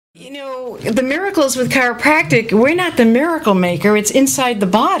You know, the miracles with chiropractic, we're not the miracle maker. It's inside the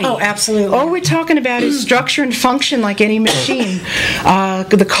body. Oh, absolutely. All we're talking about is structure and function like any machine.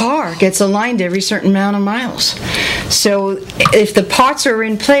 The car gets aligned every certain amount of miles. So if the parts are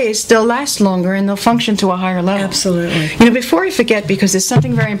in place, they'll last longer and they'll function to a higher level. Absolutely. You know, before I forget, because there's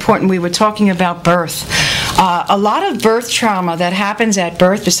something very important, we were talking about birth. A lot of birth trauma that happens at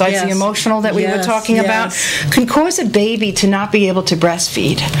birth, besides the emotional that we were talking about, can cause a baby to not be able to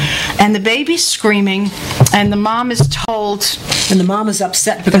breastfeed. And the baby's screaming, and the mom is told... And the mom is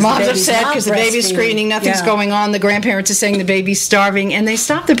upset because the baby's screaming, nothing's going on, the grandparents are saying the baby's starving, and they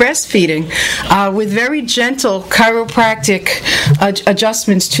stop the breastfeeding with very gentle chiropractic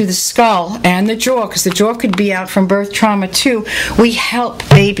adjustments to the skull and the jaw, because the jaw could be out from birth trauma too. We help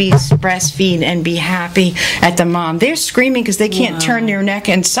babies breastfeed and be happy at the mom. They're screaming because they can't turn their neck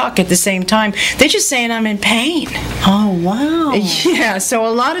and suck at the same time. They're just saying, I'm in pain. Oh, wow. Yeah, so a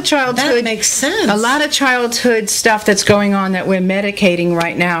lot of childhood... That makes sense. A lot of childhood stuff that's going on that we're medicating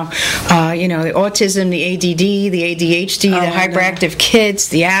right now. You know, the autism, the ADD, the ADHD, the hyperactive kids,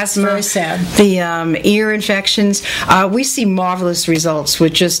 the asthma. Very sad. The ear infections. We see marvelous results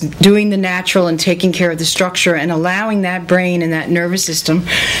with just doing the natural and taking care of the structure and allowing that brain and that nervous system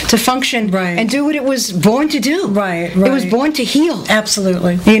to function and do what it was born to do. Right. It was born to heal.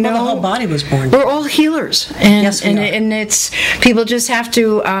 Absolutely. You know, the whole body was born. We're all healers, and yes, we are. And it's people just have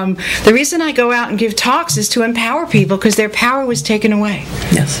to. The reason I go out and give talks is to empower people because their power was taken away.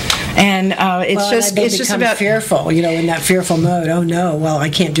 Yes. And it's just about fearful. You know, in that fearful mode. Oh no! Well, I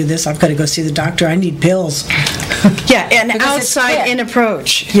can't do this. I've got to go see the doctor. I need pills. Yeah, and outside-in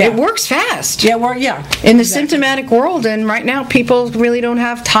approach. Yeah. It works fast. Yeah, in the symptomatic world, and right now people really don't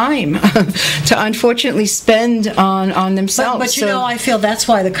have time to unfortunately spend on themselves. But you know, I feel that's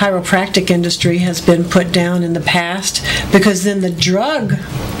why the chiropractic industry has been put down in the past, because then the drug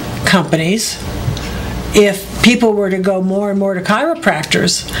companies, if people were to go more and more to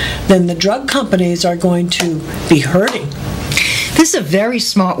chiropractors, then the drug companies are going to be hurting. This is a very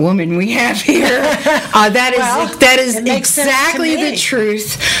smart woman we have here. That is exactly the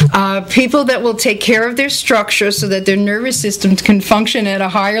truth. People that will take care of their structure so that their nervous systems can function at a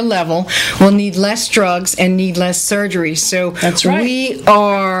higher level will need less drugs and need less surgery. So that's right. We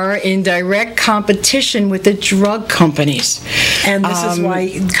are in direct competition with the drug companies. And this is why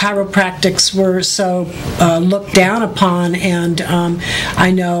chiropractics were so looked down upon. And I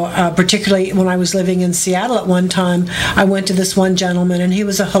know, particularly when I was living in Seattle at one time, I went to this one gentleman, and he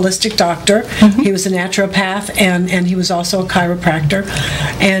was a holistic doctor. Mm-hmm. He was a naturopath, and he was also a chiropractor.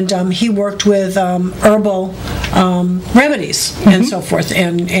 And he worked with herbal remedies and so forth,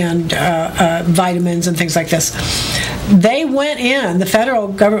 and vitamins and things like this. They went in, the federal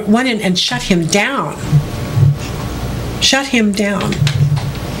government went in and shut him down.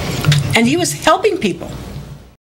 And he was helping people.